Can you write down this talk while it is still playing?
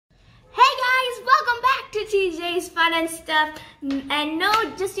TJ's Fun and Stuff. And no,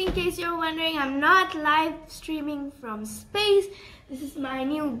 just in case you're wondering, I'm not live streaming from space. This is my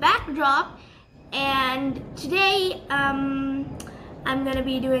new backdrop. And today, I'm gonna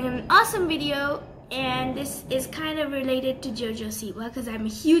be doing an awesome video. And this is kind of related to Jojo Siwa because I'm a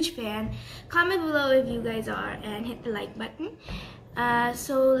huge fan. Comment below if you guys are and hit the like button.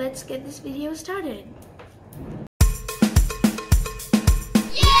 So let's get this video started.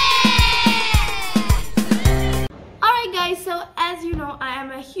 So as you know, I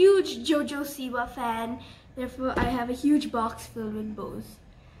am a huge Jojo Siwa fan, therefore I have a huge box filled with bows.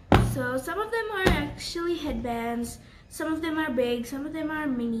 So some of them are actually headbands, some of them are big, some of them are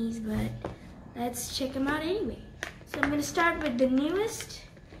minis, but let's check them out anyway. So I'm going to start with the newest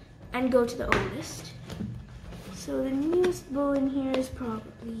and go to the oldest. So the newest bow in here is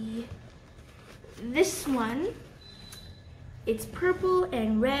probably this one. It's purple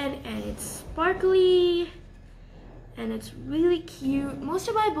and red and it's sparkly. And it's really cute. Most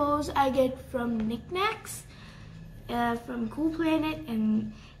of my bows I get from Knickknacks, from Cool Planet,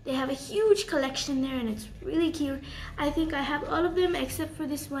 and they have a huge collection there and it's really cute. I think I have all of them except for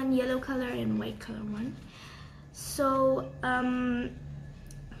this one yellow color and white color one. So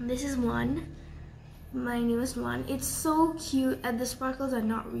this is one, my newest one. It's so cute, and the sparkles are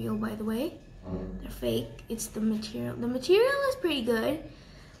not real, by the way. They're fake. It's the material. The material is pretty good.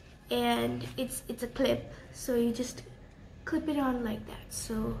 And it's a clip, so you just clip it on like that.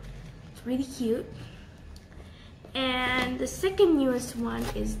 So it's really cute. And the second newest one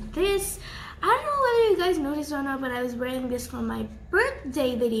is this. I don't know whether you guys noticed or not, but I was wearing this for my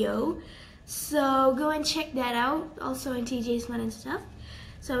birthday video. So go and check that out, also in TJ's Fun and Stuff.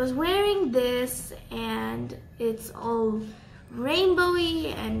 So I was wearing this, and it's all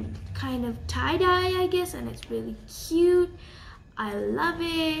rainbowy and kind of tie-dye, I guess, and it's really cute. I love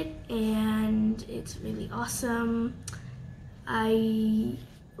it, and it's really awesome. I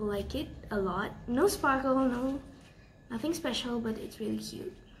like it a lot. No sparkle, nothing special, but it's really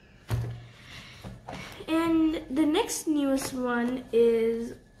cute. And the next newest one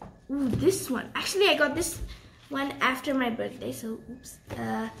is this one. Actually, I got this one after my birthday, so oops.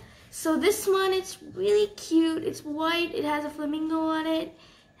 So this one, it's really cute. It's white. It has a flamingo on it. It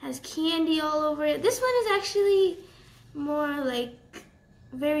has candy all over it. This one is actually more like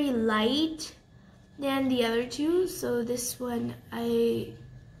very light than the other two, so this one I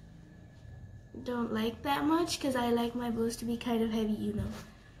don't like that much because I like my bows to be kind of heavy, you know.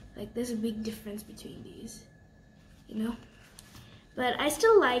 Like there's a big difference between these, you know. But I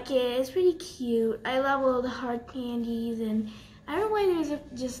still like it. It's pretty cute. I love all the hard candies, and I don't know why there's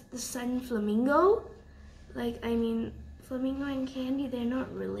just the sun flamingo. Like, I mean, flamingo and candy, they're not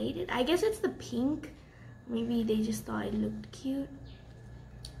related. I guess it's the pink. Maybe they just thought it looked cute.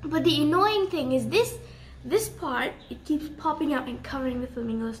 But the annoying thing is this part, it keeps popping out and covering the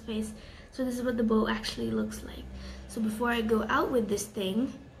flamingo's face. So this is what the bow actually looks like. So before I go out with this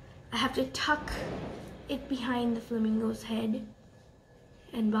thing, I have to tuck it behind the flamingo's head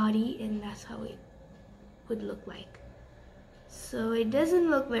and body, and that's how it would look like. So it doesn't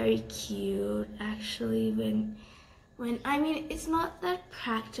look very cute actually when I mean, it's not that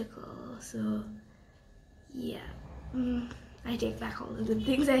practical. So yeah, I take back all the good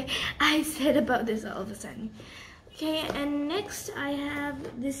things I said about this all of a sudden. Okay, and next I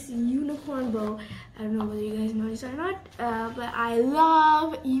have this unicorn bow. I don't know whether you guys noticed or not, but I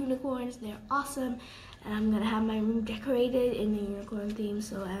love unicorns. They're awesome, and I'm gonna have my room decorated in the unicorn theme,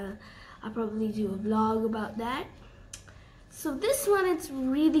 so I'll probably do a vlog about that. So this one, it's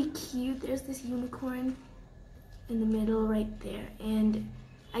really cute. There's this unicorn in the middle right there, and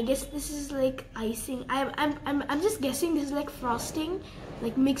I guess this is like icing. I'm just guessing this is like frosting,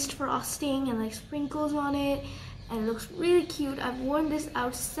 like mixed frosting and like sprinkles on it, and it looks really cute. I've worn this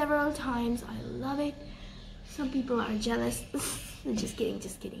out several times. I love it. Some people are jealous. just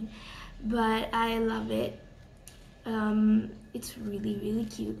kidding. But I love it. It's really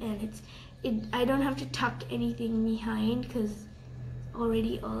cute, and I don't have to tuck anything behind because it's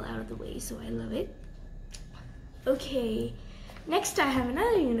already all out of the way. So I love it. Okay. Next I have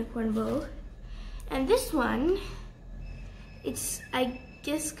another unicorn bow, and this one, it's I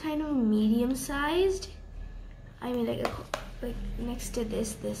guess kind of medium sized. I mean like next to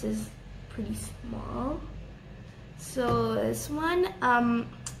this is pretty small. So this one,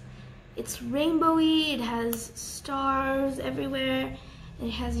 it's rainbowy, it has stars everywhere, and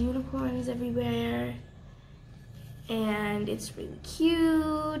it has unicorns everywhere, and it's really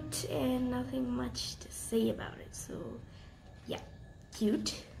cute, and nothing much to say about it. So yeah,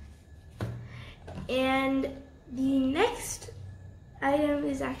 cute. And the next item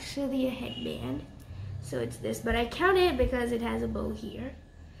is actually a headband. So it's this, but I count it because it has a bow here.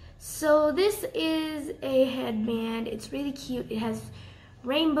 So this is a headband. It's really cute. It has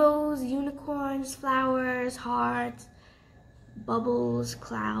rainbows, unicorns, flowers, hearts, bubbles,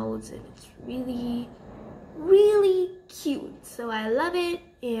 clouds, and it's really, really cute. So I love it,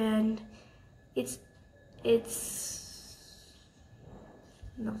 and it's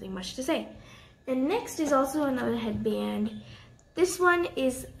nothing much to say. And next is also another headband. This one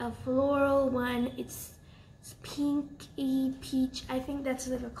is a floral one. It's pinky peach. I think that's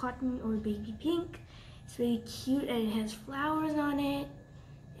like a cotton or baby pink. It's really cute, and it has flowers on it,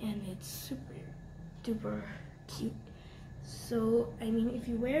 and it's super duper cute. So I mean, if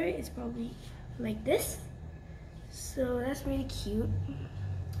you wear it, it's probably like this. So that's really cute.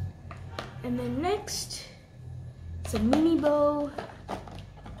 And then next, it's a mini bow,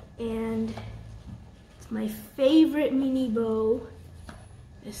 and it's my favorite mini bow.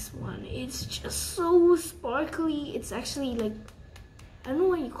 This one, it's just so sparkly. It's actually like, I don't know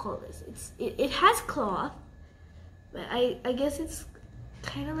what you call this. It has cloth, but I guess it's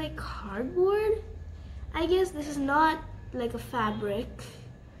kind of like cardboard. I guess this is not like a fabric.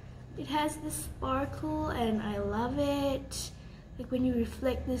 It has this sparkle, and I love it. Like when you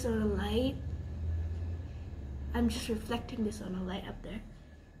reflect this on a light, I'm just reflecting this on a light up there.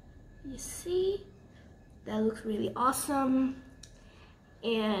 You see? That looks really awesome.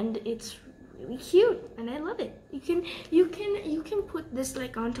 And it's really cute, and I love it. You can put this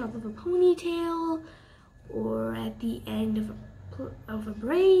like on top of a ponytail, or at the end of a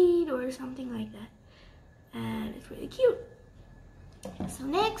braid, or something like that. And it's really cute. So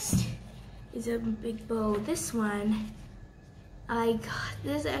next is a big bow. This one, I got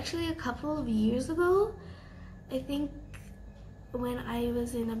this actually a couple of years ago. I think when I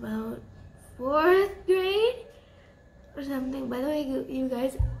was in about 4th grade or something. By the way, you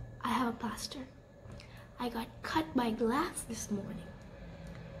guys, I have a plaster. I got cut by glass this morning.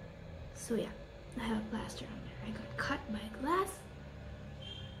 So yeah, I have a plaster on there. I got cut by glass.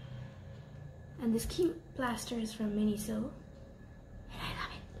 And this cute plaster is from Miniso. And I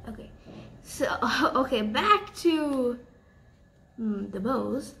love it. Okay, so, okay, back to the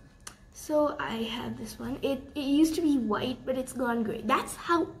bows. So I have this one. It used to be white, but it's gone gray. That's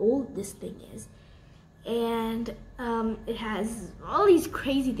how old this thing is. And it has all these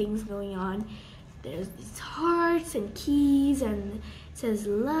crazy things going on. There's these hearts and keys, and it says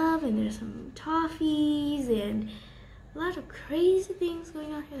love, and there's some toffees, and a lot of crazy things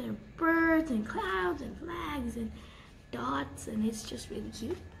going on here. There are birds and clouds and flags and dots, and it's just really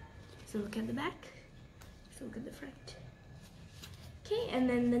cute. So look at the back. So look at the front. Okay, and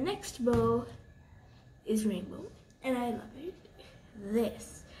then the next bow is rainbow, and I love it.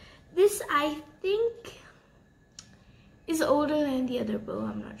 This I think is older than the other bow.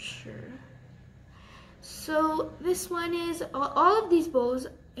 I'm not sure. So this one is all of these bows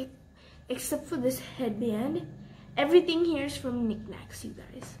except for this headband. Everything here is from Knickknacks, you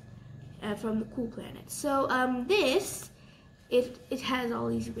guys, from the Cool Planet. So it has all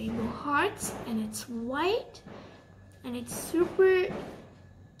these rainbow hearts, and it's white, and it's super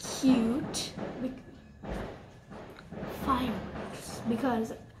cute. Fireworks,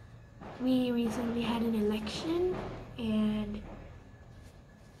 because we recently had an election, and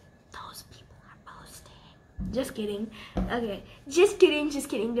those people are posting. Just kidding. Okay, just kidding.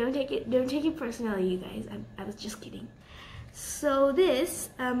 Don't take it personally, you guys. I was just kidding. So this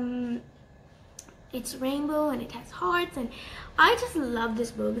it's rainbow, and it has hearts, and I just love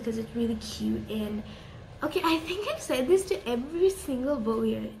this bow because it's really cute. And okay, I think I've said this to every single bow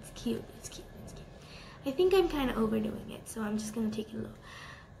here. It's cute. It's cute. It's cute. I think I'm kind of overdoing it, so I'm just gonna take it low.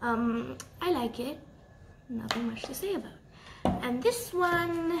 I like it. Nothing much to say about. And this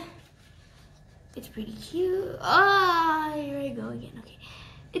one, it's pretty cute. Ah, here I go again. Okay,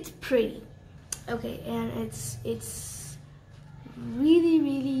 it's pretty. Okay, and it's really.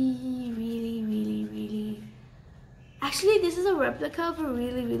 Actually, this is a replica of a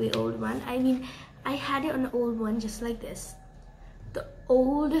really old one. I mean, I had it on an old one just like this. The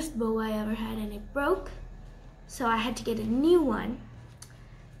oldest bow I ever had, and it broke. So I had to get a new one.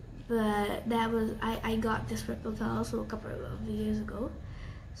 But that was, I got this replica also a couple of years ago.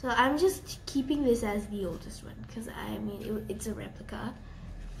 So I'm just keeping this as the oldest one, because I mean, it's a replica.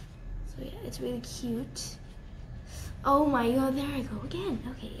 So yeah, it's really cute. Oh my god, there I go again.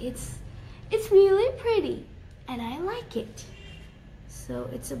 Okay, it's really pretty, and I like it. So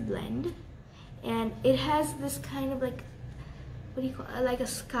it's a blend, and it has this kind of like, what do you call it, like a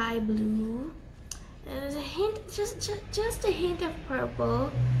sky blue. And there's a hint, just a hint of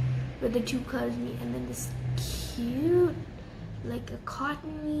purple with the two colors meet, and then this cute, like a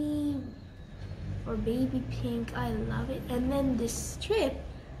cottony or baby pink. I love it. And then this strip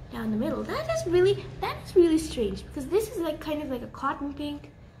down the middle, that is really strange, because this is like kind of like a cotton pink,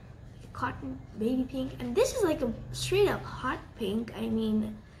 cotton baby pink, and this is like a straight up hot pink. I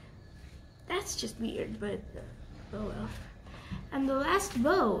mean, that's just weird, but oh well. And the last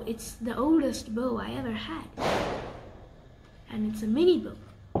bow, it's the oldest bow I ever had, and it's a mini bow,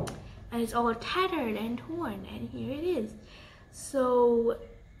 and it's all tattered and torn, and here it is. So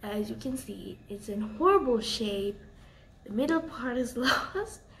as you can see, it's in horrible shape. The middle part is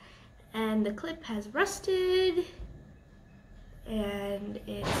lost, and the clip has rusted, and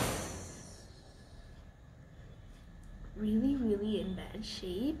it's really in bad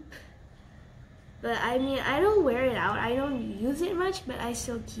shape. But I mean, I don't wear it out, I don't use it much, but I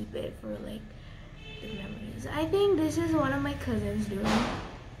still keep it for like the memories. I think this is one of my cousins doing.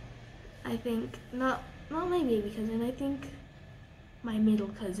 I think not my baby cousin, I think my middle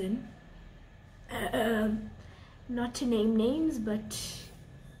cousin. Not to name names, but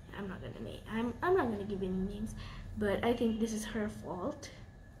I'm not gonna give any names, but I think this is her fault,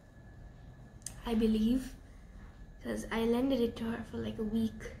 I believe, because I lended it to her for like a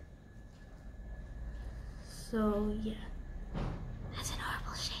week. So yeah, that's in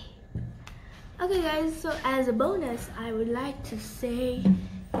horrible shape. Okay guys, so as a bonus, I would like to say,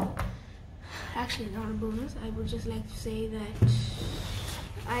 actually not a bonus, I would just like to say that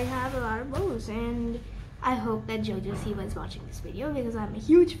I have a lot of bows, and I hope that Jojo Siwa is watching this video, because I'm a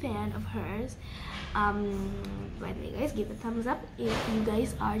huge fan of hers. By the way guys, give a thumbs up if you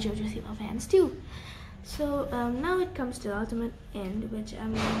guys are Jojo Siwa fans too. So now it comes to the ultimate end, which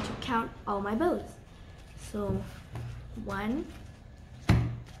I'm going to count all my bows. So 1,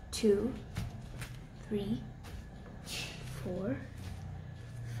 2, 3, 4,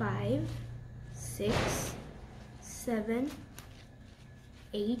 5, 6, 7,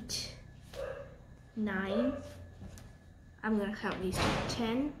 8, 9, I'm gonna count these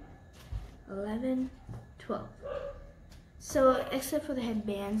 10, 11, 12. So except for the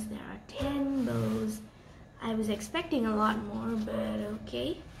headbands, there are 10 bows. I was expecting a lot more, but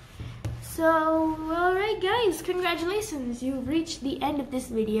okay. So alright guys, congratulations, you've reached the end of this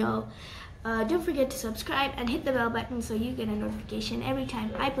video. Don't forget to subscribe and hit the bell button so you get a notification every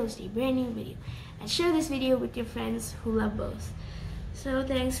time I post a brand new video. And share this video with your friends who love bows. So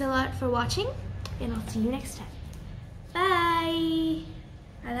thanks a lot for watching, and I'll see you next time. Bye!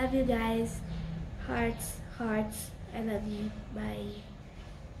 I love you guys. Hearts, hearts, I love you. Bye.